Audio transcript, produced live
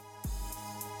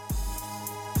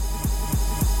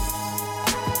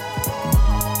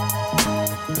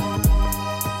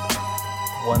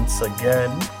once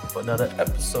again for another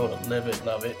episode of Live It,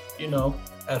 Love It,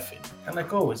 F it. And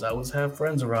like always, I always have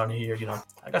friends around here,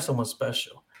 I got someone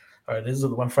special. All right, this is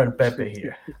my friend Pepe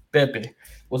here. Pepe,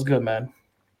 what's good, man?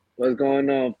 What's going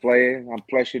on, player? I'm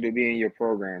pleasure to be in your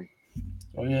program.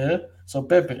 Oh, yeah? So,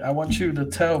 Pepe, I want you to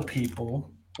tell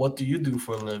people what do you do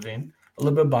for a living, a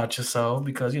little bit about yourself,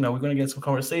 because, we're going to get some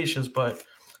conversations, but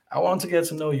I want to get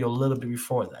to know you a little bit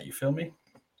before that. You feel me?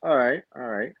 All right.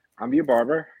 I'm your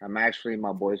barber. I'm actually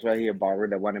my boys right here, barber,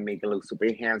 that want to make it look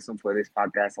super handsome for this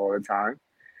podcast all the time.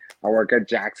 I work at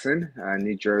Jackson,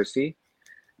 New Jersey.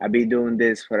 I've been doing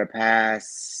this for the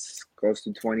past close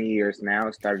to 20 years now.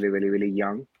 Started really, really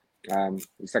young.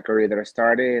 It's a career that I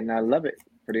started and I love it.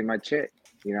 Pretty much it.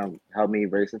 Helped me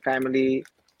raise a family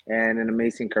and an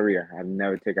amazing career. I've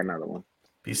never take another one.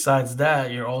 Besides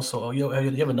that, you're also you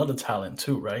have another talent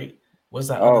too, right? What's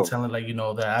that other Oh, talent like?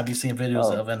 That I be seeing videos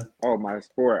Oh, of, and my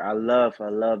sport. I love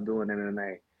doing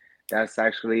MMA. That's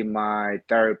actually my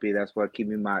therapy. That's what keep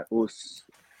me my us.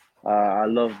 I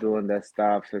love doing that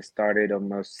stuff. It started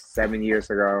almost 7 years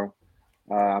ago.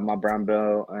 I'm a brown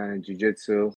belt in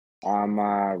jiu-jitsu. I'm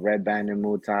a red band in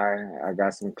Muay Thai. I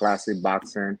got some classic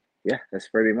boxing. Yeah, that's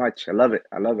pretty much. I love it.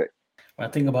 I love it. when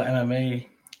I think about MMA,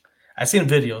 I seen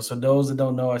videos. So those that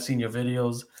don't know, I seen your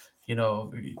videos.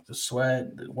 The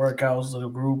sweat, the workouts, the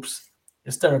groups.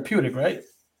 It's therapeutic, right?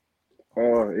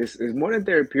 Oh, it's more than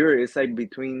therapeutic.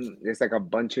 It's like a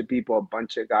bunch of people, a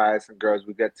bunch of guys and girls.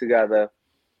 We get together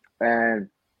and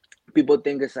people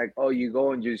think it's like, oh, you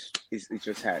go and it's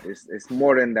just head. It's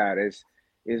more than that.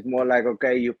 It's more like,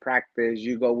 okay, you practice,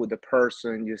 you go with the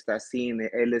person, you start seeing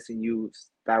it. Hey, listen, you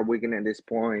start working at this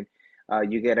point.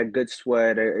 You get a good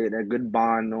sweat, a good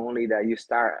bond. Not only that, you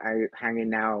start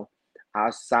hanging out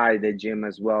outside the gym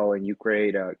as well, and you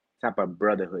create a type of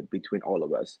brotherhood between all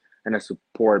of us and a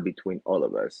support between all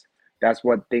of us. That's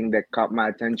one thing that caught my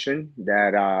attention.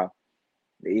 That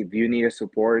if you need a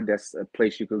support, that's a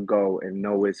place you could go and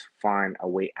always find a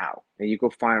way out. And you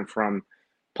could find from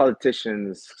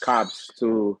politicians, cops,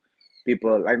 to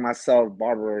people like myself,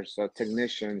 barbers or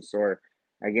technicians, or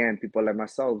again, people like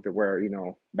myself that were,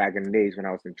 back in the days when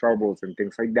I was in troubles and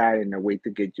things like that. And the way to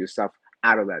get yourself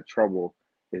out of that trouble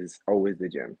is always the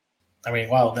gym. I mean,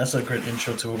 wow, that's a great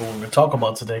intro to what we're going to talk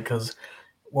about today. Because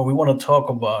what we want to talk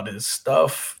about is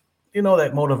stuff that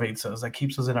motivates us, that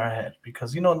keeps us in our head.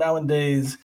 Because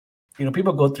nowadays,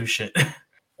 people go through shit.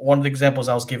 One of the examples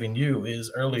I was giving you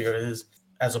is earlier is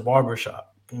as a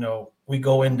barbershop. We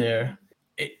go in there.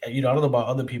 I don't know about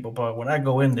other people, but when I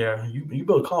go in there, you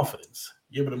build confidence.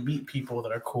 You're able to meet people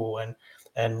that are cool,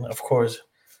 and of course,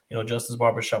 Justice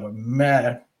Barbershop with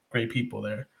mad great people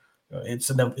there. It's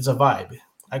a vibe.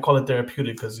 I call it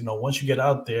therapeutic because once you get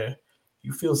out there,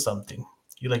 you feel something.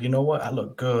 You're like, you know what? I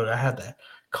look good. I have that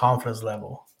confidence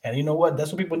level, and you know what?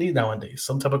 That's what people need nowadays.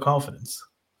 Some type of confidence.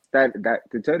 That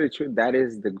to tell the truth, that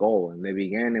is the goal in the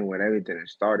beginning when everything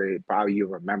started. Probably you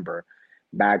remember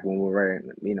back when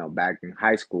we were back in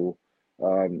high school,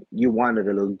 you wanted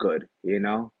to look good,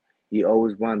 you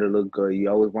always wanted to look good. You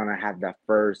always want to have that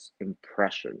first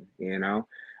impression,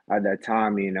 at that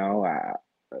time,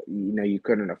 you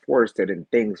couldn't afford certain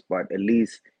things, but at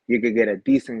least you could get a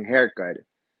decent haircut.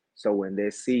 So when they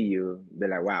see you, they're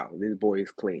like, wow, this boy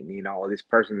is clean, or this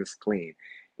person is clean.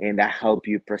 And that help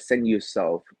you present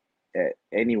yourself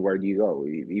anywhere you go.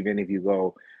 Even if you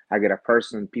go, I get a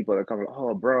person, people that come,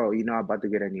 oh, bro, I'm about to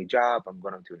get a new job. I'm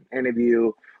going to an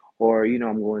interview, or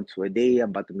I'm going to a day.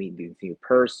 I'm about to meet these new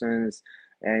persons,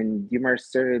 and you might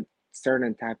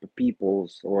certain type of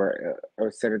peoples or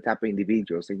certain type of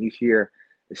individuals, and you hear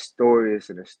the stories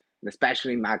and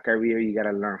especially in my career, you got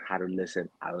to learn how to listen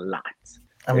a lot.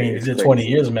 I mean, you It's did 20 crazy.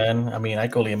 years, man. I mean, I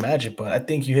can only imagine, but I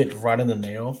think you hit right on the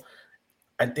nail.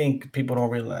 I think people don't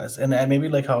realize, and maybe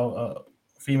like how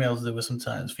females do it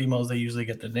sometimes. Females they usually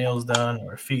get their nails done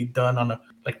or feet done on a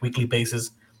like weekly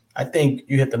basis. I think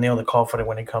you hit the nail on the coffin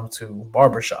when it comes to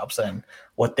barbershops and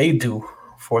what they do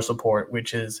for support,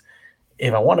 which is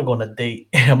if I want to go on a date,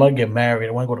 I want to get married,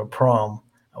 I want to go to prom,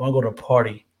 I want to go to a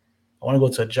party, I want to go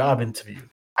to a job interview.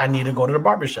 I need to go to the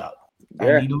barbershop. I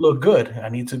Yeah. need to look good. I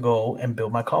need to go and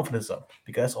build my confidence up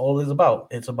because that's all it's about.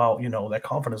 It's about that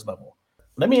confidence level.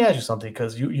 Let me ask you something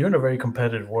because you're in a very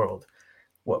competitive world.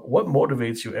 What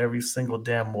motivates you every single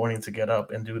damn morning to get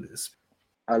up and do this?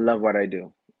 I love what I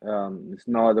do. There's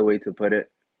no other way to put it.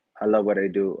 I love what I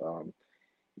do.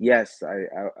 Yes,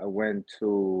 I went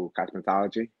to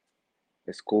cosmetology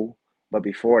school, but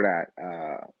before that,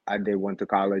 I did went to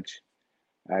college.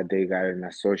 I did got an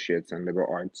associates in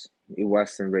liberal arts. It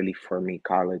wasn't really for me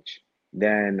college.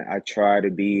 Then I tried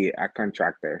to be a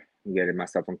contractor, getting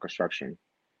myself in construction.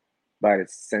 But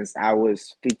since I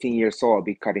was 15 years old, I'll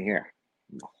be cutting hair.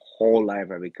 My whole life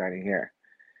I'll be cutting hair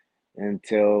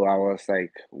until I was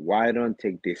like, why don't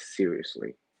take this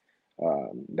seriously?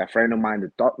 That friend of mine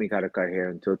that taught me how to cut hair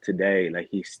until today, like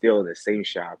he's still in the same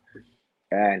shop,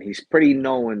 and he's pretty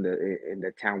known in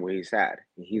the town where he's at.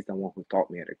 He's the one who taught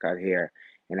me how to cut hair,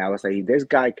 and I was like, this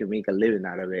guy can make a living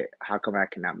out of it. How come I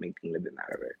cannot make a living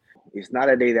out of it? It's not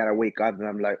a day that I wake up and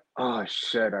I'm like, oh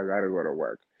shit, I gotta go to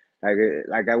work.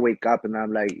 Like I wake up and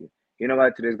I'm like, you know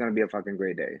what, today's gonna be a fucking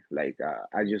great day. Like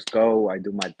I just go, I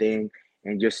do my thing,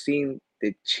 and just seeing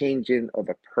the changing of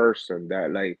a person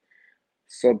that like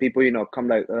some people, come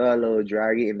like a little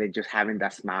draggy, and then just having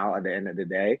that smile at the end of the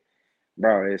day,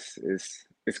 bro.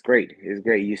 It's great. It's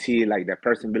great. You see like that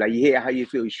person be like, yeah, how you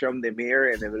feel? You show them the mirror,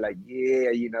 and they be like,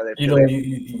 yeah, they You feel know, it, the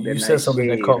you said nice something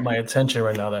that shave. caught my attention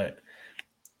right now. That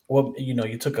well,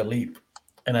 you took a leap,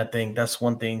 and I think that's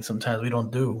one thing sometimes we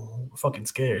don't do. We're fucking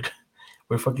scared.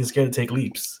 We're fucking scared to take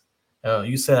leaps.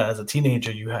 You said as a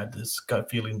teenager you had this gut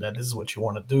feeling that this is what you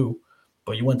want to do,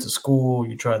 but you went to school,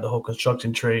 you tried the whole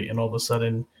construction trade, and all of a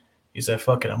sudden you said,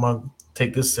 "Fuck it, I'm gonna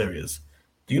take this serious."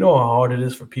 Do you know how hard it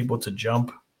is for people to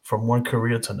jump from one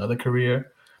career to another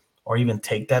career, or even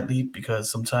take that leap?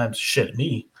 Because sometimes, shit,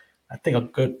 me, I think a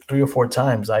good 3 or 4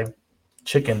 times I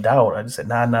chickened out. I just said,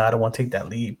 nah, I don't want to take that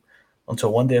leap.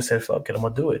 Until one day I said, "Fuck it, I'm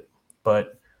gonna do it."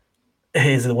 But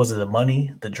was it the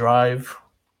money, the drive?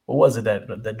 What was it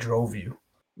that drove you?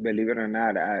 Believe it or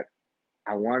not, I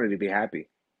wanted to be happy.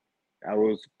 I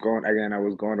was going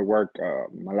to work.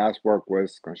 My last work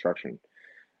was construction.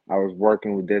 I was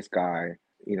working with this guy,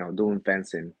 doing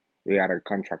fencing. We had a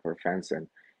contract for fencing,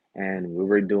 and we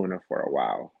were doing it for a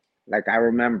while. Like I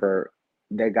remember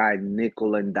that guy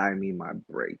nickel and diming my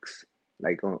brakes,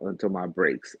 like until my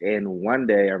brakes. And one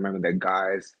day I remember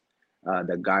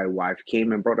the guy wife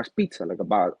came and brought us pizza, like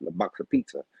about a box of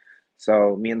pizza.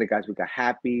 So me and the guys we got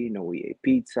happy, we ate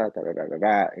pizza, da da da da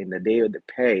da. And the day of the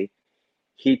pay,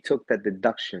 he took the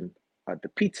deduction of the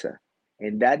pizza.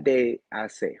 And that day I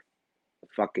say,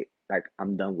 fuck it, like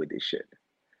I'm done with this shit.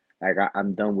 Like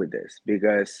I'm done with this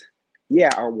because yeah,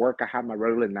 I work. I have my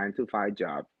regular 9 to 5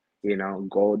 job.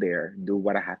 Go there, do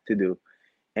what I have to do,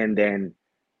 and then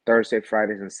Thursday,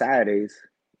 Fridays, and Saturdays,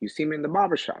 you see me in the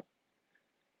barbershop.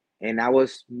 And I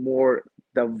was more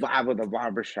the vibe of the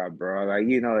barbershop, bro. Like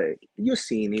you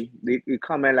see me, you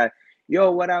come in like, yo,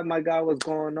 what up, my guy? What's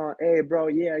going on? Hey, bro,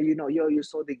 yeah, yo, you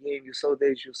saw the game, you saw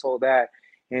this, you saw that,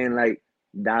 and like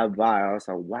that vibe. I was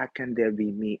like, why can't there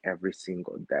be me every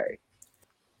single day?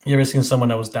 You ever seen someone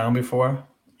that was down before?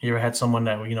 You ever had someone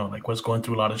that like was going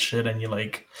through a lot of shit, and you're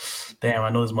like, "Damn, I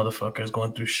know this motherfucker is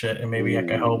going through shit, and maybe I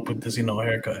can help with this,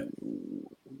 haircut."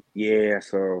 Yeah,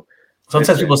 so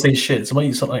Sometimes people listen, say shit.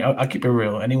 Like, I'll keep it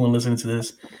real. Anyone listening to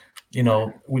this, we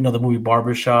know the movie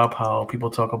Barbershop, how people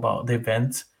talk about the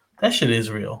event. That shit is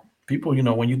real. People,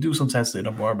 when you do sometimes in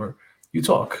a barber, you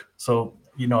talk. So,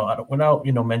 without,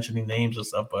 mentioning names and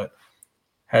stuff, but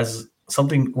has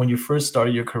something when you first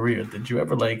started your career, did you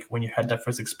ever like when you had that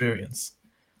first experience,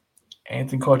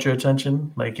 anything caught your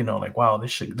attention? Like, like wow,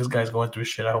 this guy's going through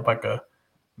shit. I hope I could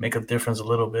make a difference a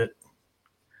little bit.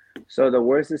 so the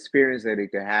worst experience that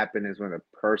it could happen is when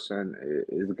a person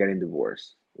is getting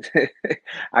divorced.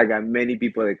 I got many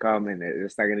people that come and they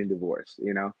start getting divorced,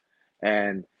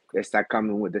 and they start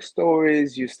coming with the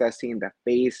stories. You start seeing the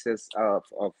faces of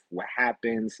what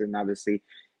happens, and obviously,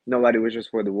 nobody wishes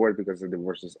for divorce because the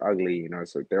divorce is ugly,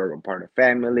 So they're a part of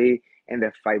family, and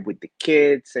they fight with the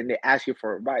kids, and they ask you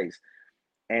for advice.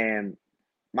 And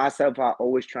myself, I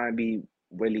always try to be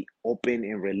really open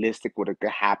and realistic what could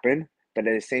happen, but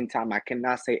at the same time, I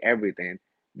cannot say everything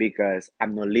because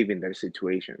I'm not living their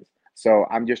situations. So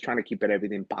I'm just trying to keep it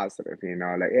everything positive,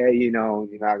 like, hey,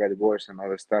 I got divorced and all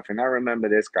this stuff. And I remember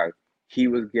this guy, he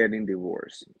was getting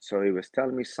divorced. So he was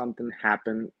telling me something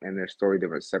happened in their story. They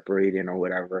were separating or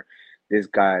whatever. This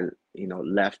guy,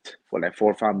 left for like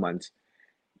 4 or 5 months,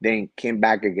 then came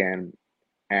back again,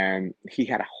 and he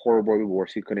had a horrible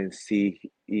divorce. He couldn't see,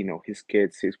 his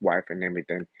kids, his wife, and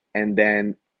everything. And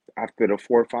then after the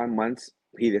 4 or 5 months,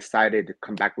 he decided to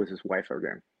come back with his wife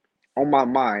again. On my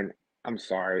mind, I'm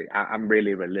sorry, I'm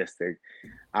really realistic.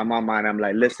 On my mind, I'm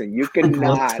like, listen, What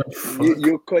the fuck?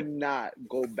 you could not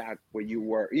go back where you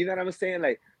were. You know what I'm saying?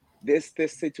 Like this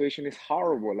situation is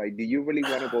horrible. Like, do you really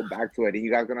want to go back to it? And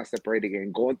you guys gonna separate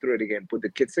again, going through it again, put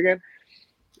the kids again?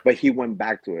 But he went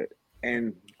back to it,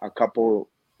 and a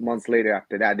couple months later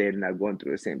after that they ended up going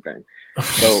through the same thing.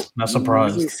 So Not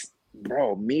surprised.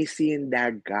 me seeing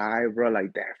that guy, bro,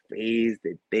 like that face,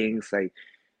 the things, like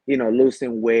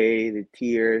losing weight, the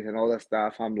tears and all that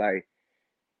stuff, I'm like,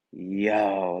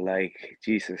 Yo, like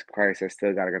Jesus Christ, I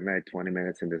still gotta get another 20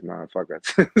 minutes in this motherfucker.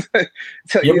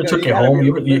 So You ever you took it gotta be home?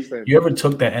 able to listen. You ever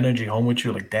took that energy home with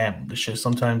you? Like, damn, this shit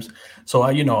sometimes. So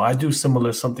I do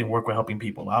similar something work with helping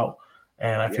people out,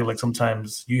 and I feel like Yes.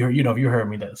 sometimes you heard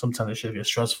me that sometimes it should get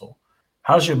stressful.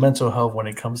 How's your mental health when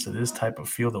it comes to this type of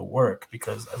field of work?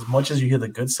 Because as much as you hear the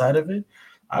good side of it,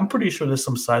 I'm pretty sure there's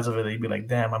some sides of it that you'd be like,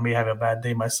 damn, I may have a bad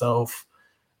day myself.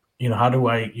 How do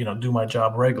I do my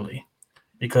job regularly?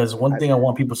 Because one I thing I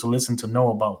want people to listen to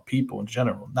know about people in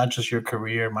general, not just your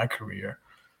career, my career,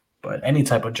 but any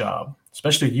type of job,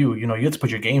 especially you have to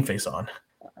put your game face on.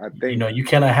 I think You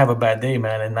cannot have a bad day,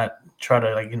 man, and not try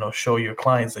to show your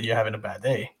clients that you're having a bad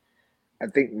day. I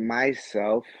think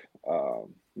myself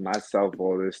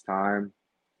all this time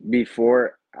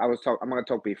before I'm gonna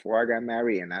talk before I got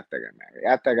married and after I got married.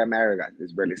 After I got married,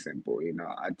 it's really simple.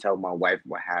 I tell my wife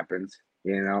what happens,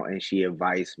 and she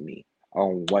advised me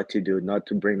on what to do, not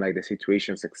to bring like the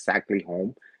situations exactly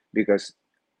home because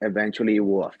eventually it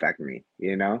will affect me.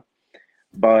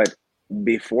 But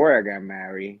before I got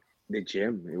married, the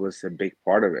gym, it was a big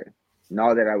part of it.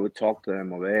 Now that I would talk to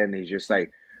them of it, and it's just like,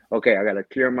 okay, I gotta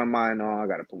clear my mind on, I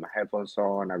gotta put my headphones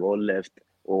on, I go lift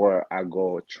or I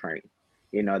go train.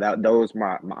 That those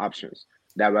my options.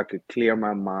 That way I could clear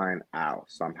my mind out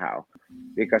somehow.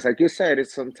 Because like you said,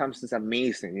 it's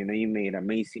amazing. You meet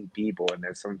amazing people, and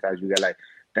then sometimes you get like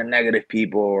the negative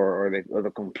people or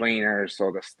the complainers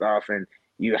or the stuff, and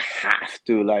you have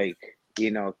to like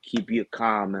keep you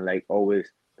calm and like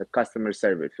always the customer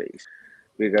service face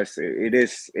because it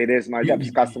is my You, job. It's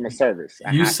you, customer service.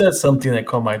 I you have said to. something that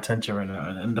caught my attention right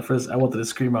now, and the first I wanted to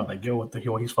scream out like, "Yo, what the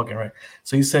hell? He's fucking right."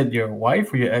 So you said your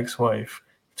wife or your ex-wife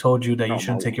told you that you No,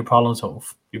 shouldn't my take your problems home.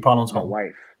 Your problems my home.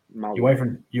 wife, my Your wife wife.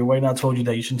 and your wife not told you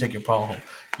that you shouldn't take your problem home.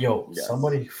 Yo, Yes.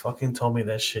 somebody fucking told me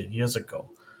that shit years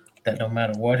ago. That no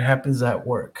matter what happens at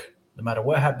work, no matter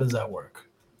what happens at work,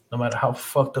 no matter how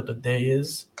fucked up the day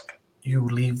is, you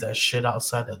leave that shit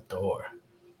outside the door.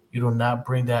 You do not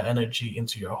bring that energy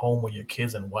into your home with your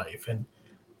kids and wife. And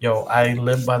yo, I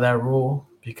live by that rule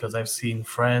because I've seen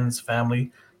friends,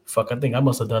 family. Fuck, I think I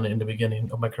must have done it in the beginning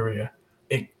of my career.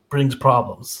 It brings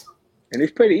problems. And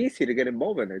it's pretty easy to get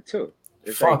involved in it too.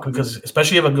 It's like Fuck, because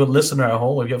especially if you have a good listener at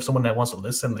home, if you have someone that wants to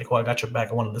listen, like, oh, I got your back,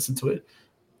 I want to listen to it.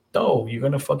 No, you're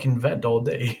gonna fucking vent all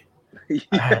day.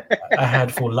 I had I had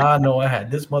Fulano, I had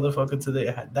this motherfucker today,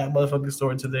 I had that motherfucking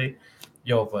story today.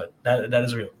 Yo, but that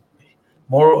is real.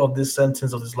 Moral of this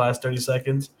sentence of this last 30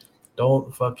 seconds,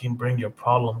 don't fucking bring your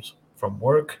problems from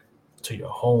work to your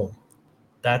home.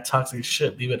 That toxic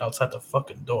shit, leave it outside the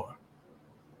fucking door.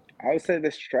 I would say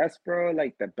the stress, bro.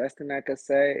 Like the best thing I could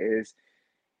say is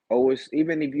always,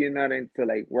 even if you're not into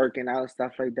like working out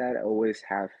stuff like that, always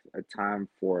have a time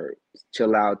for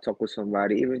chill out, talk with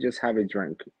somebody, even just have a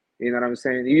drink. You know what I'm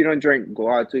saying? If you don't drink,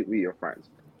 go out to eat with your friends,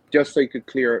 just so you could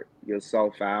clear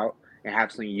yourself out and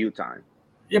have some you time.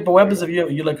 Yeah, but what There you happens if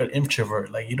go. you're like an introvert?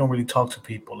 Like you don't really talk to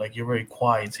people. Like you're very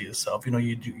quiet to yourself.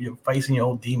 You're facing your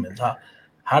own demons.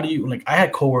 How do you like? I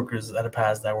had coworkers at the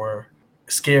past that were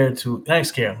scared to. Not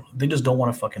scared. They just don't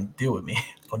want to fucking deal with me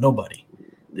for nobody.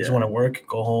 They just Yeah. want to work,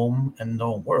 go home, and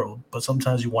know world. But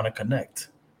sometimes you want to connect.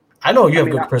 I know you I have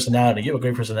mean, good personality. You have a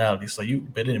great personality, so you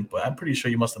bit in. But I'm pretty sure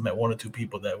you must have met one or two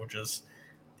people that were just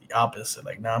the opposite.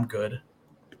 Like, nah, I'm good.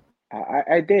 I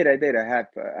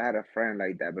had a friend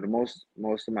like that, but most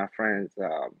of my friends,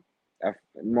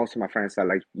 most of my friends are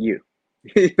like you.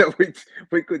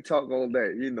 We could talk all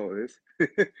day. You know this,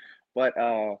 but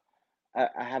I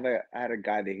had a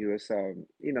guy that he was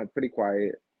pretty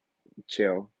quiet,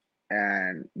 chill,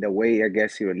 and the way I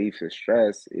guess he relieves his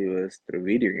stress it was through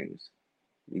video games.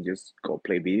 You just go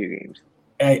play video games.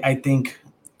 I think.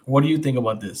 What do you think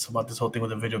about this? About this whole thing with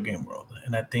the video game world?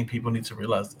 And I think people need to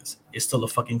realize this. It's still a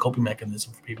fucking coping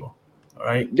mechanism for people. All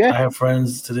right. I Yeah, have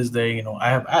friends to this day.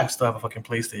 I still have a fucking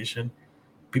PlayStation.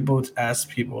 People would ask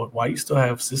people why you still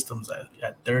have systems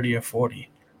at 30 or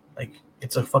 40. Like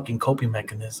it's a fucking coping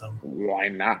mechanism. why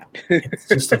not? It's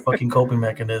just a fucking coping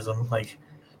mechanism. Like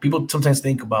people sometimes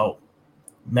think about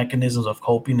mechanisms of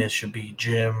coping. It should be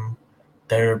gym,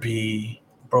 therapy,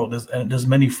 bro. There's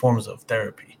many forms of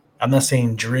therapy. I'm not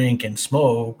saying drink and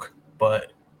smoke,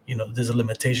 but there's a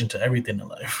limitation to everything in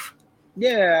life.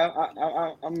 Yeah,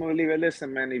 I'm a believer.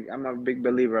 Listen, man, I'm a big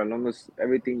believer. As long as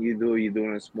everything you do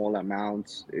in small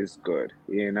amounts is good.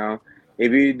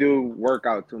 If you do work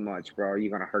out too much, bro,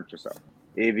 you're gonna hurt yourself.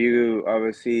 If you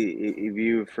obviously, if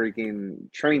you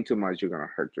freaking train too much, you're gonna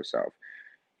hurt yourself.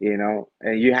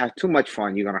 And you have too much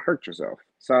fun, you're gonna hurt yourself.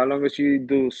 So as long as you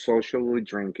do socially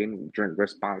drinking, drink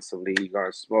responsibly, you're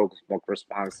gonna smoke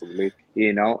responsibly,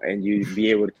 and you be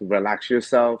able to relax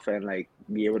yourself and like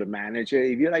be able to manage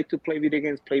it. If you like to play video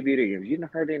games, play video games. You're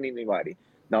not hurting anybody.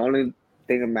 The only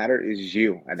thing that matters is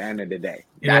you at the end of the day.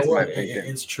 You know That's my what? thinking.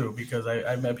 It's true because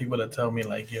I met people that tell me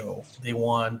like, yo, they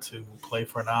want to play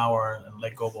for an hour and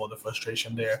let go of all the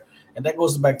frustration there, and that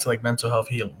goes back to like mental health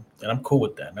healing, and I'm cool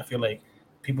with that. And I feel like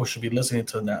people should be listening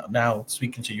to now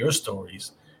speaking to your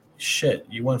stories. Shit,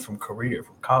 you went from career,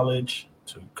 from college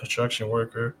to construction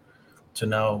worker to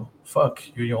now, fuck,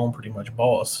 you're your own pretty much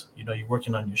boss. You know, you're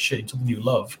working on your shit, something you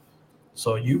love.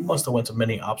 So you must have went to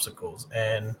many obstacles.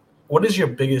 And what is your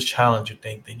biggest challenge you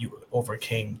think that you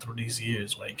overcame through these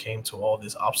years when it came to all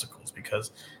these obstacles?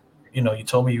 Because you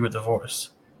told me you were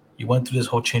divorced. You went through this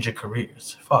whole change of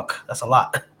careers. Fuck, that's a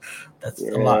lot. That's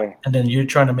a lot. Yeah. And then you're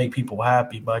trying to make people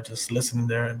happy by just listening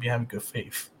there and be having good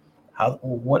faith. How?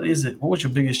 What is it? What was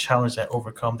your biggest challenge that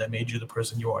overcome that made you the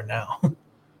person you are now?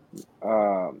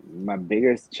 My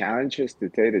biggest challenges, to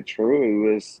tell you the truth,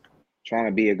 it was trying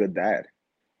to be a good dad.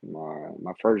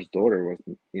 My first daughter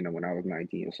was, when I was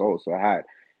 19 years old, so I had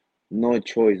no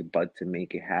choice but to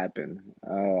make it happen.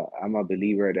 I'm a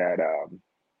believer that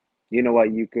you know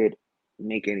what, you could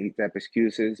make any type of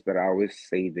excuses, but I always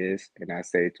say this, and I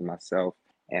say it to myself,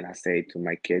 and I say it to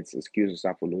my kids: excuses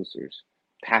are for losers.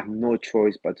 Have no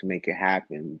choice but to make it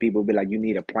happen. People be like, you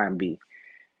need a plan B.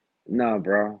 No,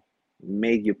 bro.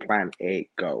 Make your plan A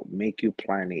go. Make your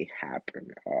plan A happen.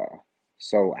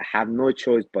 So I have no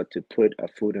choice but to put a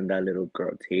food on that little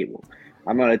girl table.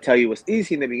 I'm gonna tell you, it was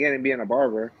easy in the beginning being a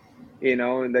barber,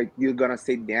 and like you're gonna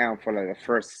sit down for like the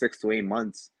first 6 to 8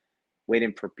 months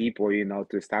waiting for people,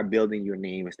 to start building your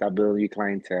name and start building your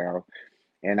clientele.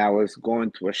 And I was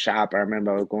going to a shop. I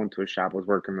remember I was going to a shop. I was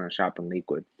working in a shop in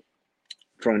Lakewood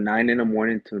from 9 in the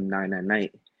morning to 9 at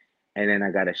night, and then I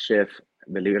got a shift,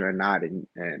 believe it or not, in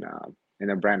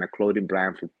a brand, a clothing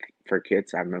brand for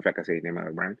kids. I don't know if I can say the name of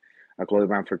the brand, a clothing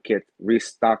brand for kids,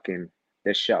 restocking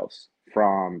the shelves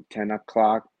from 10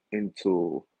 o'clock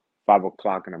into 5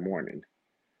 o'clock in the morning.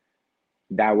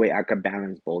 That way I could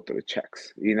balance both of the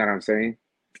checks. You know what I'm saying?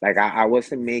 Like I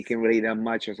wasn't making really that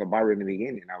much as a barber in the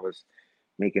beginning. I was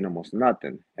making almost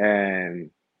nothing, and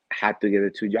had to get the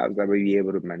two jobs that would be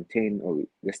able to maintain or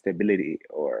the stability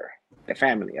or the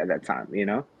family at that time.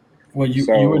 Well, you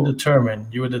were So determined.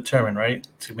 You were determined, right,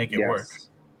 to make it work. yes,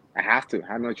 I have to. I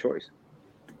have no choice.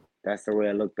 That's the way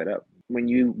I looked it up. When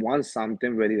you want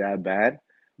something really that bad,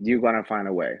 you're gonna find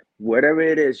a way. Whatever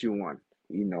it is you want,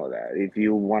 you know that. If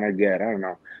you want to get, I don't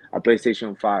know, a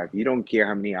PlayStation 5, you don't care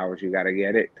how many hours you gotta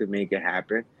get it to make it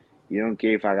happen. You don't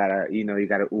care if I gotta, you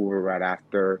gotta Uber right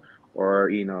after, or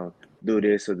do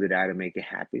this or do that to make it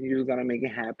happen. You're just gonna make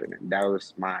it happen. And that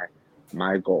was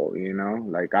my goal.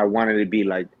 Like I wanted to be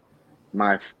like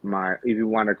my if you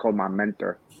want to call my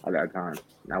mentor at that time.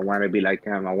 I wanted to be like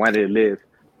him. I wanted to live.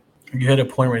 You hit a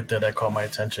point right there that caught my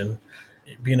attention.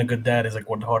 Being a good dad is like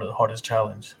one of the hardest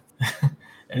challenge.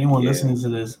 Anyone Yeah. listening to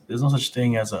this, there's no such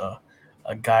thing as a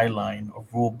guideline or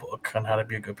rule book on how to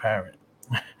be a good parent.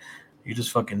 You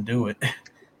just fucking do it.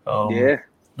 Um, Yeah.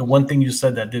 the one thing you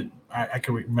said that I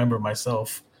can remember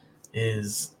myself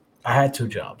is I had two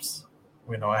jobs.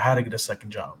 I had to get a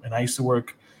second job, and I used to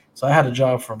work. So I had a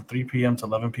job from 3 p.m. to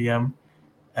 11 p.m.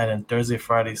 And then Thursday,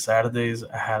 Friday, Saturdays,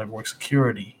 I had to work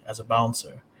security as a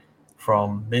bouncer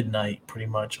from midnight pretty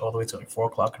much all the way to like 4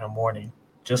 o'clock in the morning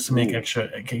just to make Ooh. extra,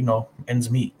 ends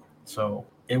meet. So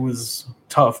it was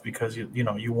tough because you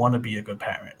want to be a good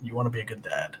parent, you want to be a good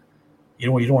dad. You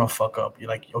don't want to fuck up. You're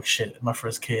like, oh shit, my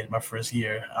first kid, my first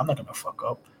year, I'm not gonna fuck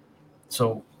up.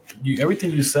 So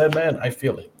everything you said, man, I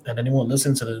feel it. And anyone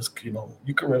listening to this,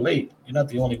 you can relate. You're not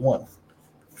the only one.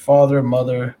 Father,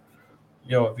 mother,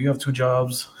 if you have two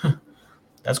jobs,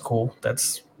 that's cool.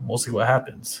 That's mostly what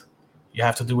happens. You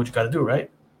have to do what you got to do, right?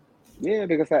 Yeah,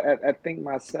 because I think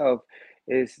myself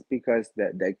is because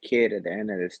the kid at the end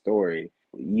of the story,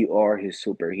 you are his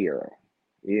superhero.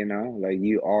 Like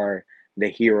you are the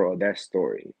hero of that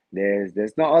story.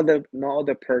 There's no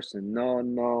other person,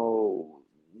 no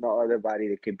other body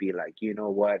that could be like, you know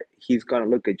what, he's gonna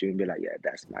look at you and be like, yeah,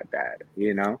 that's my dad.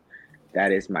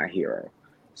 That is my hero.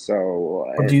 So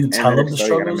But at do you the end tell of the them the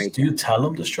story, you gotta struggles? make Do it. you tell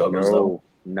them the struggles though?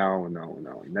 No, no, no,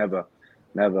 no, never,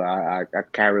 never. I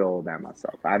carry all that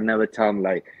myself. I never tell them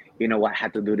like, what, I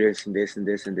had to do this and this and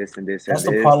this and this and this That's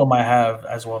and the this. problem I have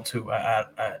as well too.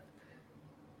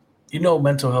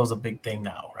 Mental health is a big thing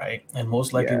now, right? And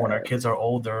most likely, when our Yes. kids are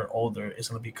older, it's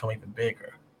going to become even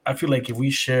bigger. I feel like if we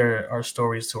share our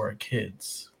stories to our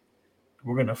kids,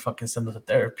 we're gonna fucking send them to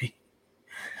therapy.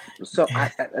 So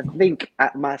I think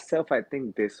myself, I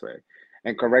think this way,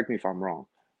 and correct me if I'm wrong,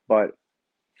 but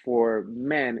for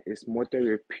men, it's more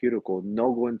therapeutical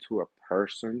not going to a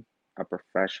person, a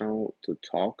professional to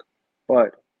talk,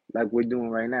 But like we're doing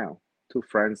right now, two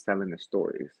friends telling the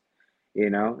stories, you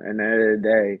know. And at the end of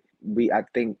the day, I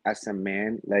think as a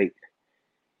man, like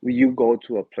when you go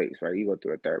to a place, right? You go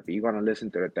to a therapy, you're gonna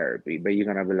listen to the therapy, but you're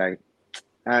gonna be like,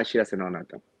 she doesn't know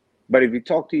nothing. But if you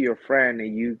talk to your friend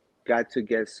and you got to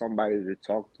get somebody to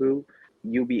talk to,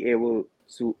 you'll be able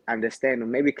to understand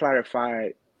and maybe clarify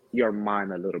your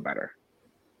mind a little better.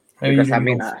 Maybe Because I you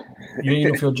mean, don't you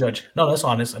don't feel judged. No, that's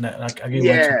honest, and I give you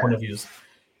my two yeah, point of views.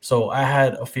 So I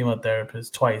had a female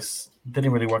therapist twice.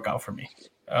 Didn't really work out for me.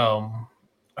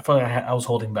 I felt like I was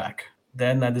holding back.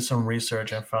 Then I did some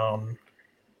research and found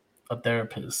a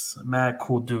therapist, mad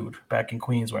cool dude back in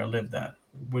Queens where I lived at.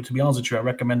 Which, to be honest with you, I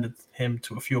recommended him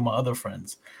to a few of my other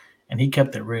friends, and he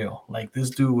kept it real. Like this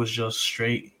dude was just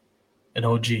straight an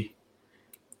OG,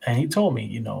 and he told me,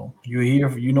 you're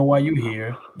here, you know why you're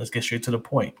here. Let's get straight to the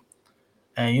point.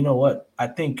 And you know what? I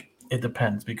think it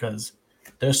depends because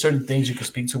there's certain things you can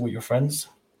speak to with your friends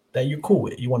that you're cool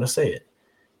with. You want to say it,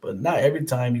 but not every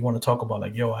time you want to talk about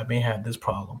like, yo, I may have this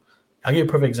problem. I'll give you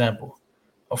a perfect example.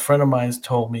 A friend of mine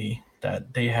told me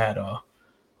that they had a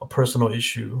personal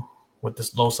issue with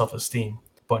this low self esteem.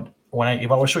 But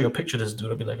if I were to show you a picture of this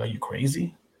dude, I'd be like, are you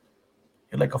crazy?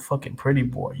 You're like a fucking pretty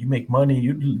boy. You make money.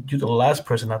 You're the last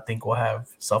person I think will have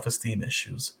self esteem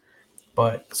issues.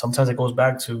 But sometimes it goes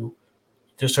back to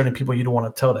there's certain people you don't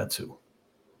want to tell that to.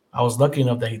 I was lucky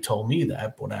enough that he told me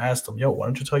that. But when I asked him, yo, why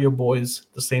don't you tell your boys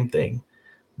the same thing?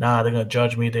 Nah, they're gonna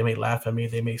judge me. They may laugh at me.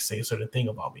 They may say a certain thing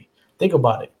about me. Think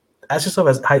about it. Ask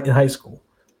yourself in high school.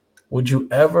 Would you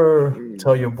ever mm.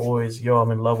 tell your boys, yo,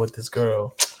 I'm in love with this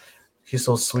girl. She's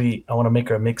so sweet. I want to make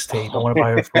her a mixtape. I want to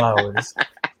buy her flowers.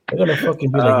 They're gonna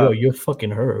fucking be like, yo, uh, you're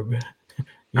fucking Herb.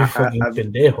 You're I, fucking I,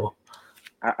 pendejo.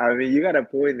 I mean, you got a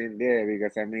point in there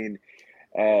because I mean,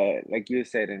 like you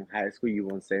said in high school, you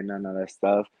won't say none of that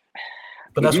stuff.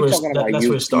 But If that's you're talking about that's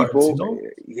where youth it starts, people,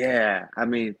 yeah, I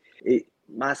mean,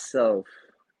 myself,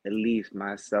 at least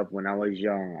myself, when I was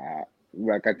young,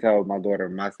 like I tell my daughter,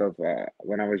 myself,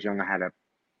 when I was young, I had a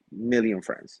million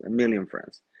friends.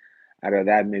 Out of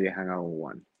that, maybe I hung out with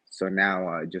one. So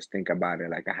now, just think about it,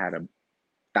 like I had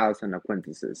 1,000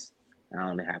 acquaintances. I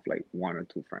only have like one or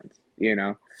two friends,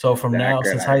 So from that I now, could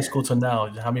since high school to now,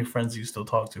 how many friends do you still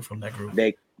talk to from that group?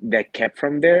 they kept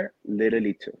from there,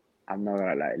 literally two. I'm not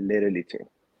gonna lie, literally two.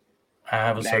 I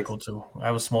have a Like, circle too. I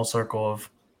have a small circle of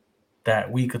that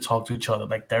we could talk to each other,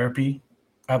 like therapy.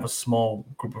 I have a small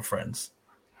group of friends,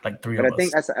 like three but of I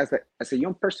think us. as a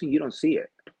young person, you don't see it.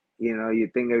 You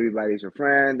think everybody's your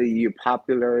friend, that you're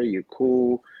popular, you're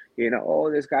cool. Oh,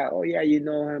 this guy, oh yeah, you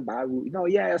know him. But no,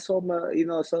 yeah, I saw him.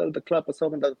 Saw him at the club, I saw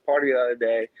him at the party the other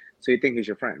day. So you think he's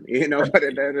your friend, But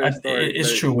at the end of the story,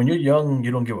 It's true. When you're young,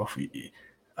 you don't give a.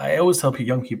 I always tell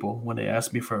young people when they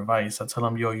ask me for advice, I tell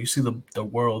them, "Yo, you see the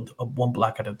world one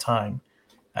block at a time.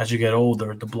 As you get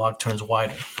older, the block turns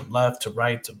wider from left to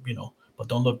right to but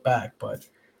don't look back. But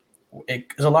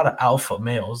there's a lot of alpha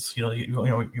males. A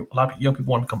lot of young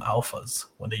people want to become alphas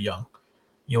when they're young.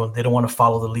 They don't want to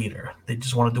follow the leader. They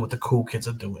just want to do what the cool kids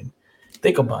are doing.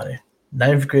 Think about it.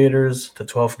 Ninth graders to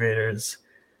 12th graders,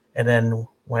 and then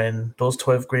when those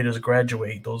 12th graders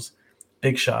graduate, those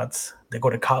big shots, they go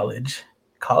to college.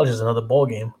 College is another ball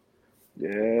game,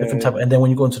 different yeah, type. And then when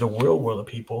you go into the real world of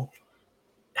people,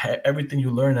 everything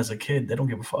you learn as a kid, they don't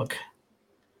give a fuck.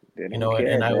 they You don't know, care,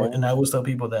 and bro. I always tell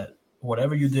people that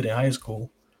whatever you did in high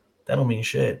school, that don't mean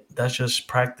shit. That's just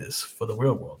practice for the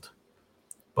real world.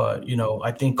 But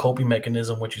I think coping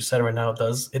mechanism, what you said right now,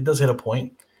 does hit a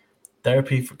point.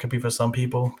 Therapy can be for some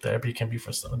people. Therapy can be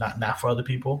for some, not for other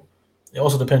people. It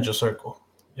also depends your circle.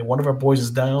 If one of our boys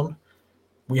is down,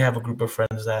 we have a group of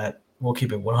friends that will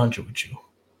keep it 100 with you.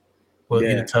 We'll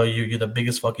either Yeah, tell you you're the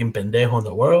biggest fucking pendejo in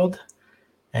the world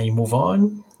and you move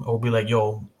on, or we'll be like,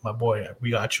 yo, my boy,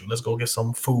 we got you. Let's go get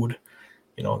some food,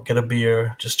 get a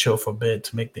beer, just chill for a bit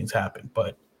to make things happen.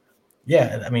 But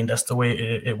yeah, I mean, that's the way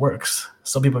it works.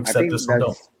 Some people I accept it, think some don't.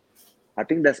 that's I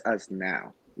think that's us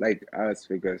now, like us,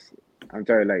 because I'm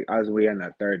sorry, like us, we are in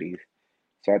our 30s.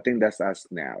 So I think that's us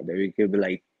now. That we could be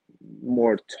like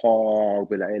more talk,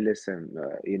 be like, hey, listen,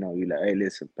 you like, hey,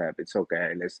 listen, Pep, it's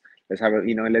okay. Let's have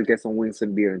let's get some wings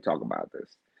and beer and talk about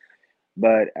this.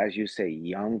 But as you say,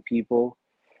 young people,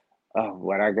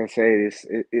 what I can say is,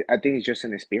 I think it's just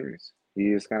an experience.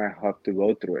 You just gonna have to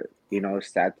go through it.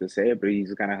 It's sad to say, but you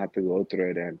just gonna have to go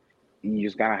through it, and you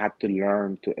just gonna have to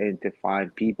learn to identify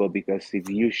people. Because if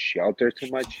you shelter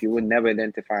too much, you will never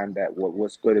identify that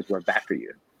what's good is what bad for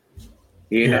you.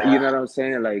 You Yeah. know what I'm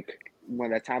saying? Like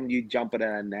when the time you jump in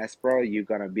a nest, bro, you're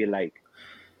gonna be like,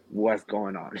 what's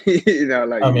going on. You know,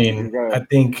 like I you mean, I gotta.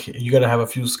 think you got to have a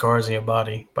few scars in your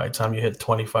body by the time you hit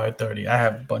 25, 30. I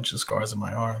have a bunch of scars in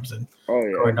my arms and Oh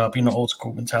yeah. growing up, old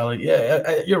school mentality.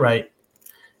 Yeah, you're right.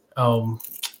 Um,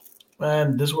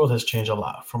 man, this world has changed a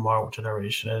lot from our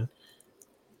generation.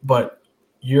 But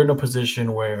you're in a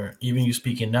position where even you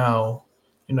speaking now,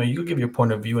 you could give your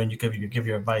point of view and you give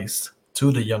your advice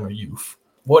to the younger youth.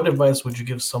 What advice would you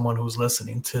give someone who's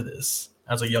listening to this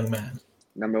as a young man?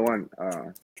 Number one,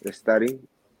 the study,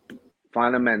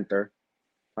 find a mentor,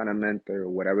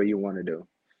 whatever you want to do.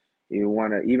 You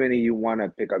want to, even if you want to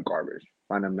pick up garbage,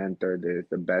 find a mentor that is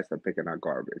the best at picking up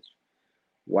garbage.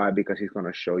 Why? Because he's going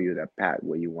to show you the path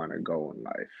where you want to go in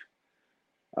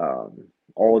life.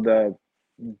 All the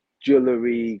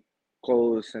jewelry,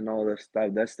 clothes, and all that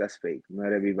stuff, that's fake.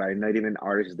 Not everybody, not even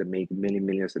artists that make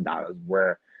millions of dollars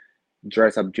wear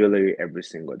dress up jewelry every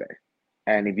single day.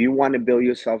 And if you want to build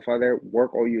yourself further,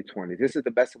 work all your 20s. This is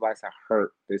the best advice I heard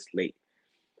this late.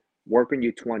 Work in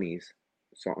your 20s,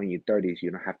 so in your 30s,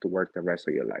 you don't have to work the rest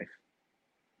of your life.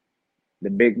 The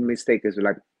big mistake is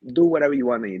like, do whatever you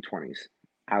want in your 20s.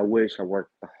 I wish I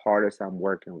worked the hardest I'm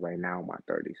working right now in my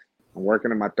 30s. I'm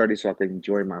working in my 30s so I can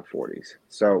enjoy my 40s.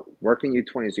 So work in your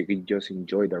 20s, you can just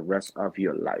enjoy the rest of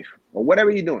your life or whatever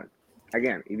you're doing.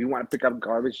 Again, if you want to pick up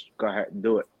garbage, go ahead,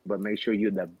 do it. But make sure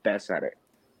you're the best at it.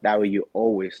 That way you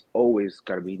always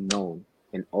gotta be known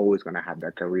and always gonna have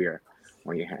that career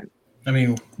on your hand. I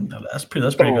mean, that's pretty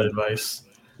good Boom. advice.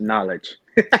 Knowledge.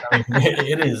 I mean,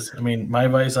 it is. I mean, my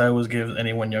advice I always give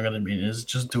anyone younger than me is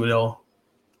just do it all.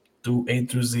 Do A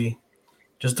through Z.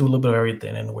 Just do a little bit of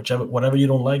everything, and whatever you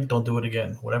don't like, don't do it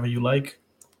again. Whatever you like,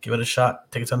 give it a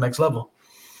shot. Take it to the next level.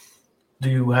 Do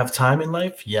you have time in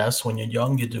life? Yes, when you're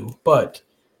young, you do, but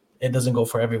it doesn't go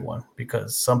for everyone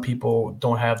because some people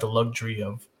don't have the luxury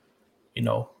of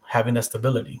having that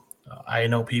stability. I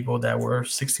know people that were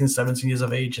 16, 17 years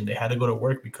of age and they had to go to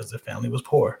work because their family was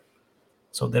poor.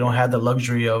 So they don't Yeah. have the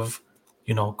luxury of,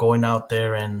 going out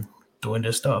there and doing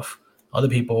their stuff. Other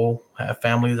people have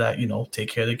families that, take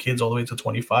care of their kids all the way to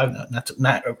 25,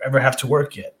 not ever have to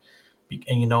work yet.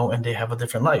 And they have a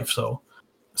different life. So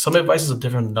some advices are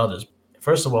different than others.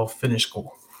 First of all, finish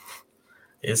school.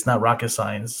 It's not rocket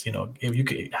science. If you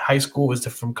could, high school is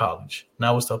different from college. Now I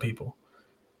always tell people,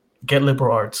 get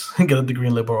liberal arts, get a degree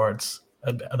in liberal arts,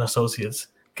 an associate's,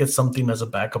 get something as a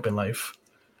backup in life.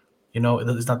 It's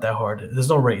not that hard. There's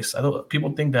no race. I don't.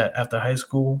 People think that after high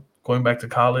school, going back to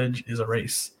college is a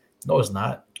race. No, it's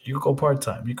not. You could go part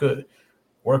time. You could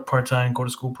work part time, go to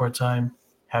school part time,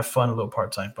 have fun a little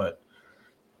part time. But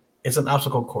it's an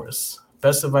obstacle course.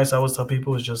 Best advice I always tell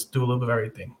people is just do a little bit of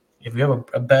everything. If you have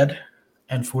a bed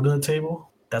and food on the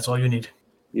table, that's all you need.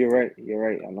 You're right. You're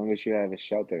right. As long as you have a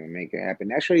shelter and make it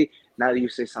happen. Actually, now that you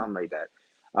say something like that,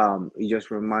 you just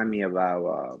remind me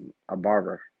about a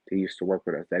barber that used to work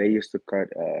with us. That he used to cut.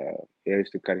 He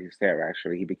used to cut his hair.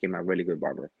 Actually, he became a really good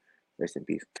barber. Rest in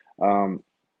peace. Um,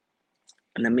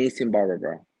 an amazing barber,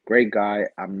 bro. Great guy.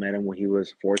 I met him when he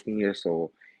was 14 years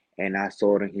old, and I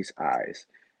saw it in his eyes.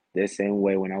 The same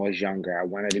way when I was younger, I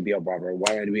wanted to be a barber.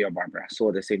 Wanted to be a barber. I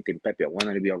saw the same thing. Pepe, I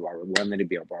wanted to be a barber. Wanted to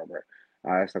be a barber.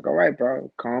 I was like, all right,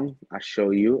 bro, come. I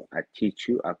show you. I teach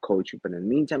you. I coach you. But in the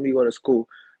meantime, you go to school.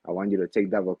 I want you to take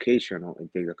that vocational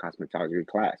and take the cosmetology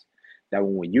class. That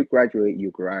when you graduate,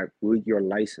 you grab with your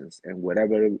license, and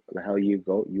whatever the hell you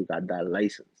go, you got that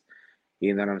license.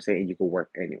 You know what I'm saying? You could work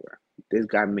anywhere. This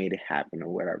guy made it happen or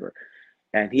whatever.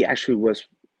 And he actually was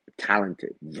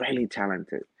talented, really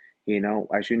talented.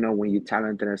 As you know, when you're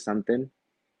talented at something,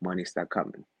 money start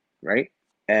coming, right?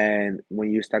 And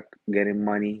when you start getting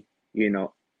money, you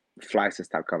know, flies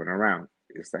start coming around.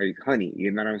 It's like honey,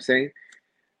 you know what I'm saying?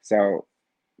 So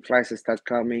flies start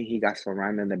coming. He got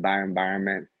surrounded in the bad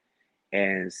environment.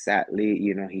 And sadly,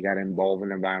 he got involved in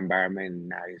the bad environment and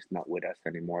now he's not with us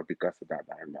anymore because of that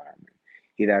bad environment.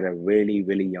 He died at a really,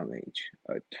 really young age,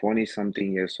 20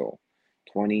 something years old,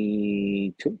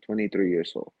 22, 23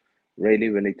 years old. Really,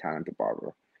 really talented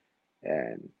barber.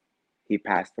 And he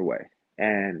passed away.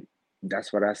 And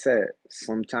that's what I said.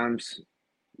 Sometimes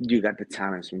you got the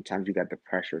talent, sometimes you got the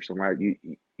pressure, sometimes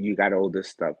you got all this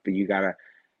stuff, but you gotta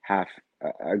have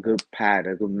a good pad,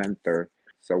 a good mentor.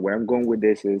 So where I'm going with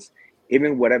this is,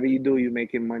 even whatever you do, you're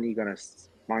making money, you're gonna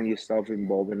find yourself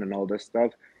involved in and all this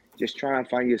stuff. Just try and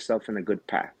find yourself in a good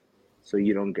path, so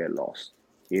you don't get lost.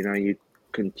 You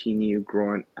continue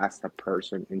growing as a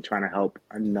person and trying to help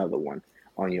another one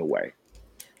on your way.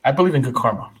 I believe in good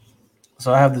karma.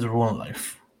 So I have this rule in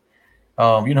life.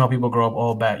 You know how people grow up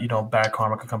all bad, bad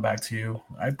karma could come back to you.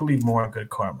 I believe more in good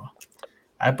karma.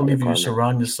 I I believe look you karma.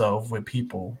 surround yourself with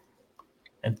people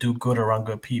and do good around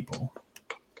good people,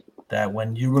 that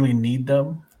when you really need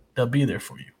them, they'll be there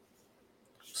for you.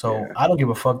 So Yeah. I don't give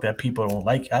a fuck that people don't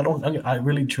like. I don't. I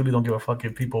really truly don't give a fuck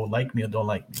if people like me or don't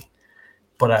like me.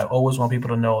 But I always want people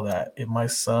to know that if my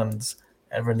sons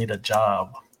ever need a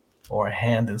job or a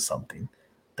hand in something,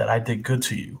 that I did good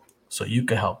to you, so you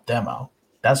can help them out.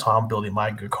 That's how I'm building my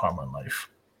good karma in life.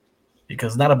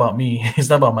 Because it's not about me. It's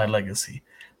not about my legacy.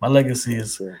 My legacy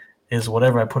That's true. is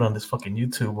whatever I put on this fucking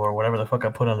YouTube or whatever the fuck I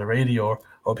put on the radio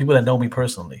or people that know me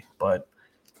personally. But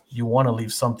you want to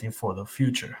leave something for the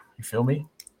future. You feel me?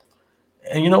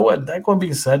 And you know what? That one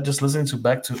being said, just listening to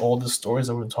back to all the stories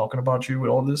that we've been talking about you with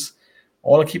all this,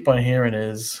 all I keep on hearing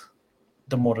is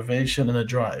the motivation and the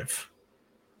drive.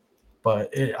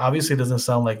 But it obviously doesn't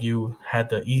sound like you had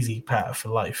the easy path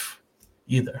in life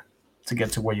either to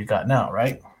get to where you got now,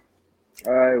 right?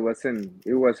 It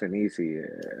wasn't easy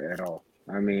at all.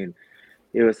 I mean,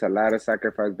 it was a lot of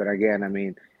sacrifice, but again, I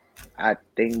mean, I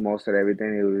think most of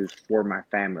everything it was for my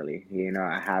family.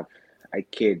 I have a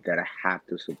kid that I have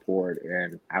to support,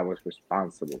 and I was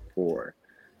responsible for.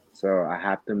 So I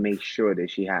have to make sure that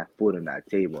she had food on that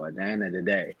table at the end of the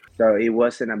day. So it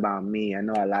wasn't about me. I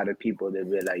know a lot of people that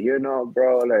be like,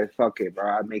 bro, like fuck it, bro.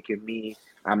 I'm making me.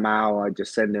 I'm out. I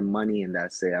just send them money and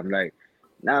that's it. I'm like,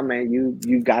 nah, man.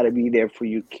 You gotta be there for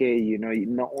your kid.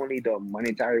 Not only the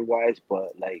monetary wise,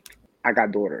 but like I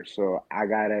got daughters, so I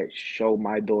gotta show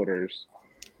my daughters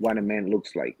what a man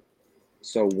looks like.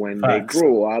 So when they Facts.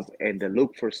 grow up and they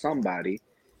look for somebody,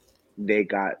 they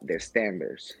got their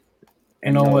standards You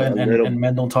and know, know a and little.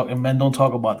 men don't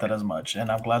talk about that as much.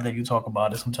 And I'm glad that you talk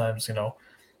about it. Sometimes,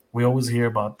 we always hear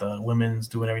about the women's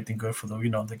doing everything good for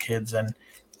the kids. And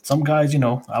some guys,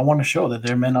 I want to show that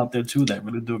there are men out there too that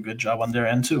really do a good job on their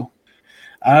end too.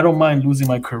 I don't mind losing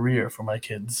my career for my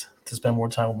kids to spend more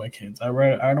time with my kids.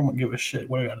 I don't give a shit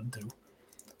what I got to do.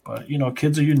 But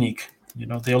kids are unique.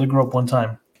 They only grow up one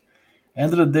time.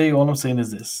 End of the day, all I'm saying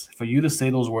is this: for you to say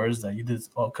those words that you did,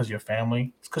 oh, because your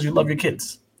family, it's because you love your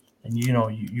kids, and you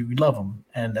love them,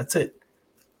 and that's it.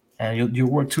 And you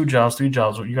work 2 jobs, 3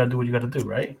 jobs. You gotta do what you gotta do,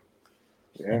 right?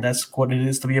 And Yeah. that's what it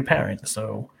is to be a parent.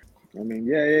 So I mean,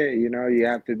 yeah, yeah, you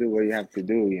have to do what you have to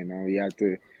do, you have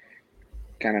to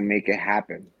kind of make it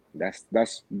happen. That's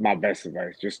my best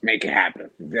advice. Just make it happen.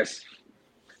 Just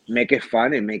make it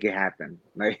fun and make it happen.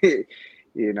 Like,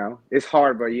 it's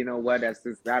hard, but you know what? That's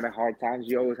just not a hard times.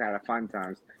 You always have a fun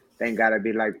times. Thank God I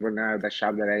be like right now the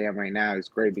shop that I am right now is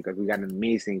great because we got an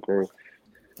amazing crew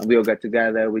and we all get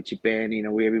together, we chip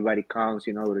in, we everybody comes,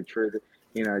 to trade,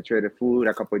 trade the food,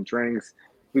 a couple of drinks.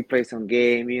 We play some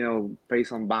game, play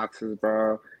some boxes,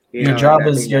 bro. your job I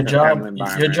is think your that's a job. family Your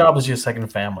environment. job is your second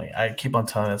family. I keep on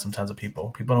telling that sometimes to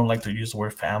people. People don't like to use the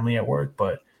word family at work,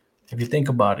 but if you think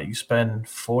about it, you spend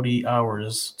 40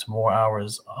 hours to more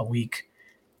hours a week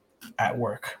at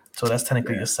work. So that's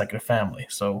technically Yeah, your second family.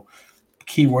 So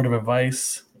key word of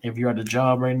advice: if you're at a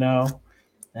job right now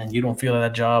and you don't feel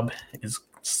that job is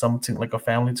something like a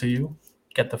family to you,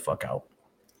 get the fuck out.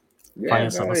 Find yeah,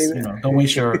 yourself bro. don't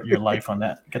waste your life on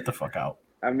that. Get the fuck out.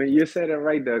 I mean, you said it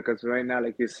right though, because right now,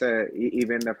 like you said,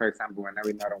 even if, for example, when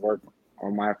we not at work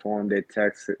on my phone, they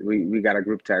text. We got a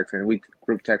group text, and we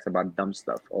group text about dumb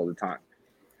stuff all the time.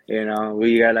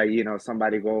 We got like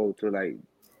somebody go to like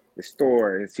the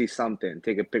store and see something,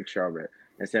 take a picture of it,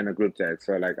 and send a group text.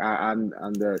 So like I'm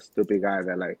the stupid guy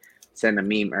that like send a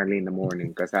meme early in the morning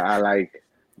because I like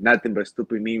nothing but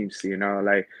stupid memes.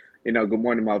 Like good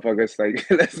morning, motherfuckers. Like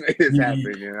let's make this You,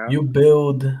 you happen. you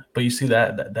build, but you see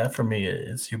that for me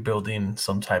is you building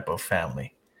some type of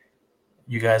family.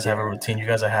 You guys have a routine. Yeah, You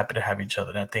guys are happy to have each other.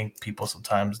 And I think people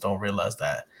sometimes don't realize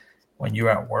that when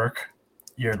you're at work,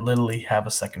 you literally have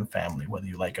a second family, whether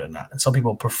you like it or not. And some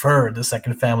people prefer the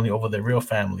second family over their real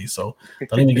family. So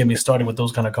don't even get me started with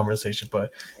those kind of conversations.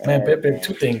 But man, oh babe,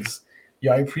 two gosh, things.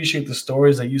 Yeah, I appreciate the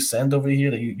stories that you send over here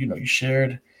that you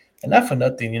shared. And not for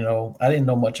nothing, I didn't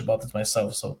know much about this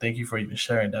myself. So thank you for even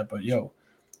sharing that. But if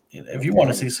no you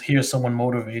want to problem. hear someone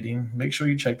motivating, make sure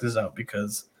you check this out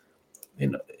because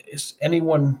it's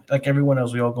anyone like everyone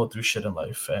else. We all go through shit in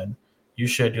life, and you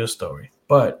shared your story.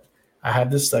 But I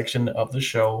have this section of the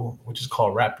show which is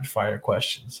called rapid fire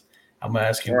questions. I'm gonna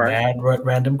ask you All right, mad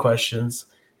random questions,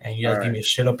 and you all guys give right, me a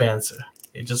shit up answer.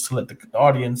 It just to let the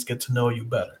audience get to know you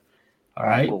better. All all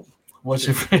right, right. cool. What's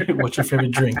your favorite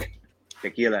drink?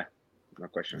 Tequila, no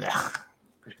question. Yeah.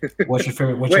 What's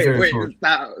your Wait, favorite wait, food?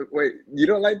 stop. Wait, you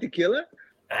don't like tequila?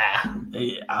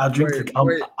 I'll drink. Wait, I'll,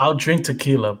 wait. I'll drink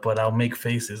tequila, but I'll make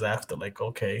faces after. Like,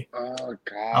 okay, Oh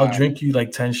I'll God, drink you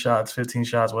like 10 shots, 15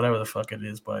 shots, whatever the fuck it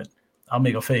is. But I'll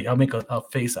make a face. I'll make a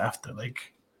face after. Like,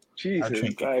 I'll Jesus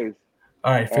drink it. Christ!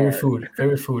 All right. All Favorite right, food.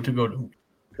 Favorite food to go to.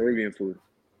 Caribbean food.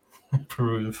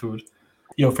 Peruvian food.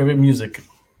 Your favorite music?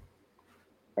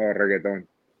 Reggaeton.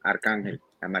 Arcángel.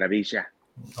 La Maravilla.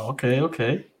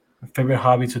 Okay. Favorite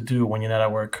hobby to do when you're not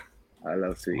at work? I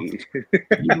love to eat.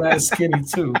 You mad skinny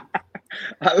too.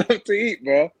 I love to eat,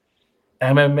 bro.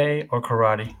 MMA or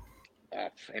karate?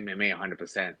 MMA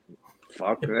 100%.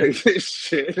 Fuck like,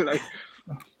 shit. Like,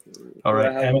 All right,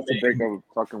 I have to break a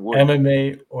fucking wood.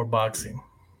 MMA or boxing?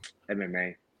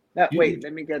 MMA. No, wait,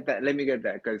 let me get that.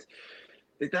 Because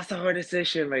that's a hard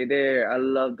decision right there. I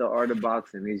love the art of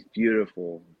boxing. It's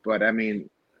beautiful. But I mean,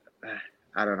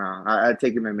 I don't know. I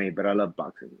take MMA, but I love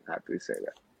boxing. I have to say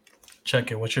that.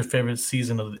 Check it. What's your favorite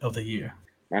season of the year?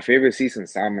 My favorite season,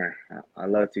 summer. I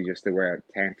love to just to wear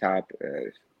a tank top,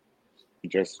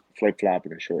 just flip flop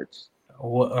in the shorts.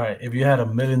 All right. If you had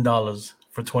 $1 million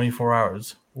for 24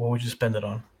 hours, what would you spend it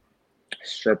on?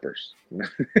 Strippers.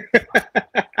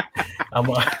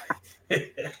 I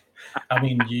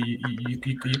mean,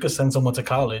 you could send someone to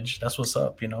college. That's what's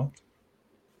up, you know.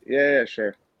 Yeah,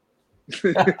 sure.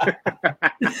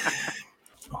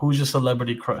 Who's your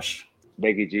celebrity crush?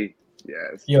 Becky G.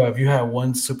 Yes. Yo, if you had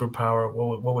one superpower,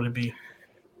 what would it be?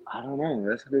 I don't know.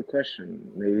 That's a good question.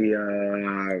 Maybe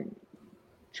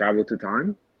travel to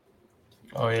time.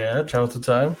 Oh yeah, travel to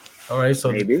time. All right,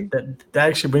 so maybe that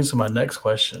actually brings to my next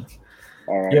question.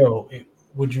 All right. Yo,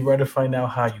 would you rather find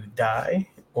out how you die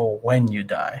or when you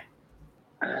die?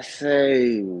 I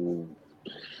say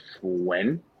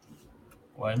when.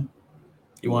 When?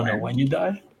 You want to know when you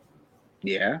die?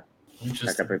 Yeah. Interesting.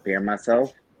 I can prepare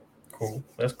myself. Cool.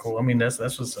 That's cool. I mean, that's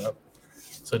what's up.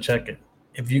 So check it.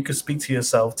 If you could speak to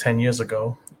yourself 10 years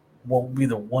ago, what would be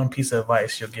the one piece of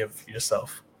advice you'll give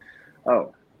yourself?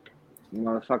 Oh,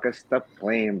 motherfucker, stop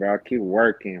playing, bro. Keep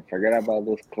working. Forget about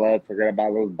those clubs. Forget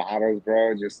about those bottles,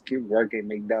 bro. Just keep working.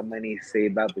 Make that money.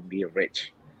 Save up and be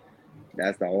rich.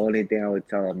 That's the only thing I would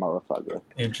tell a motherfucker.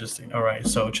 Interesting. All right.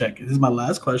 So check it. This is my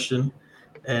last question,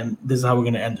 and this is how we're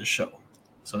going to end the show.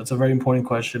 So it's a very important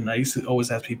question. I used to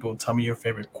always ask people, tell me your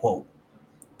favorite quote.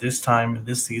 This time,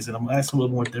 this season, I'm going to ask a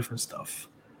little more different stuff.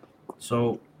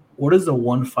 So what is the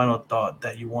one final thought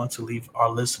that you want to leave our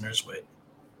listeners with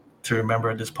to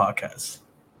remember this podcast?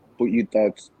 Put your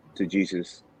thoughts to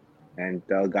Jesus, and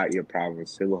they'll got your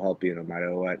problems. He will help you no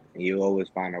matter what. And you'll always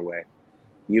find a way.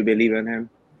 You believe in him,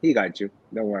 he got you.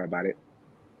 Don't worry about it.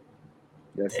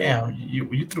 That's Damn,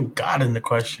 you threw God in the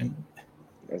question.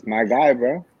 That's my guy,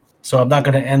 bro. So I'm not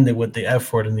going to end it with the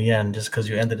F word in the end just because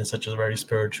you ended in such a very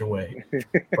spiritual way.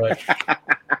 But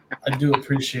I do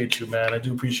appreciate you, man. I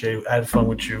do appreciate you. I had fun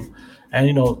with you. And,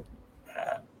 you know,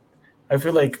 I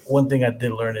feel like one thing I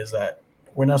did learn is that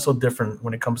we're not so different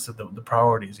when it comes to the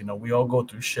priorities. You know, we all go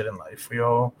through shit in life. We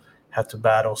all have to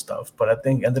battle stuff. But I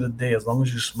think at the end of the day, as long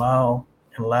as you smile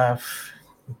and laugh,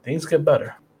 things get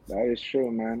better. That is true,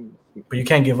 man. But you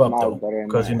can't give up, though,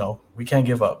 because, you know, we can't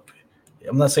give up.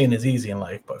 I'm not saying it's easy in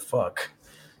life, but fuck.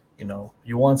 You know,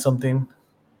 you want something,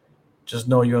 just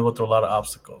know you're going to go through a lot of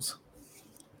obstacles.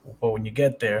 But when you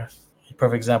get there,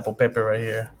 perfect example, Pepe right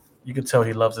here, you can tell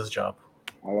he loves his job.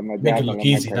 Make it look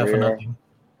easy, not for nothing.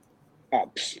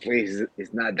 Oh, please,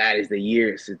 it's not that. It's the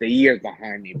years. It's the years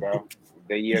behind me, bro.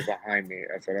 The years behind me.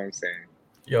 That's what I'm saying.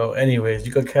 Yo, anyways,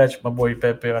 you could catch my boy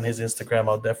Pepe on his Instagram.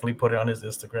 I'll definitely put it on his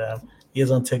Instagram. He is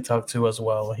on TikTok too as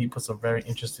well. He puts some very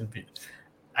interesting videos.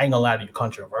 I ain't gonna lie to you,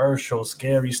 controversial,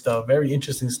 scary stuff, very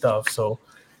interesting stuff. So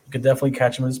you could definitely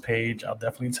catch him on his page. I'll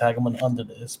definitely tag him under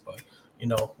this. But, you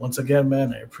know, once again,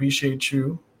 man, I appreciate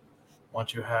you.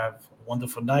 Want you to have a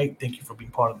wonderful night. Thank you for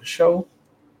being part of the show.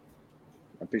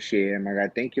 I appreciate it, my guy.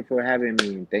 Thank you for having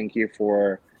me. Thank you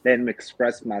for letting me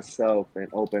express myself and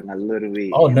open a little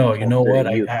bit. Oh, no, you know what?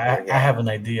 I have an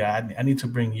idea. I need to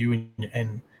bring you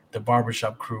and the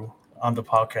barbershop crew on the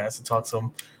podcast and talk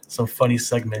some funny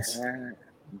segments.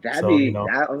 That'd be,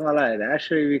 I'm not lying. That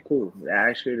actually be cool. That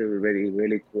actually be a really,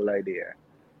 really cool idea.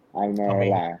 I'm not gonna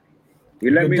lie.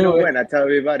 You let me know when. I tell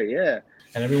everybody, yeah.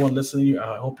 And everyone listening,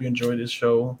 I hope you enjoyed this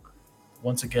show.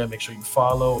 Once again, make sure you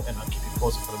follow, and I'll keep you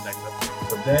posted for the next episode.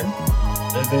 But then,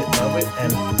 live it, love it,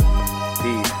 and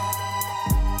peace.